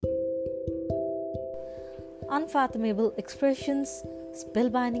unfathomable expressions,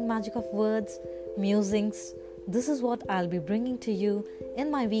 spellbinding magic of words, musings. This is what I'll be bringing to you in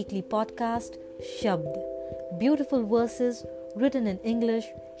my weekly podcast, Shabd. Beautiful verses written in English,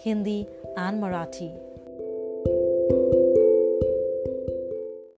 Hindi, and Marathi.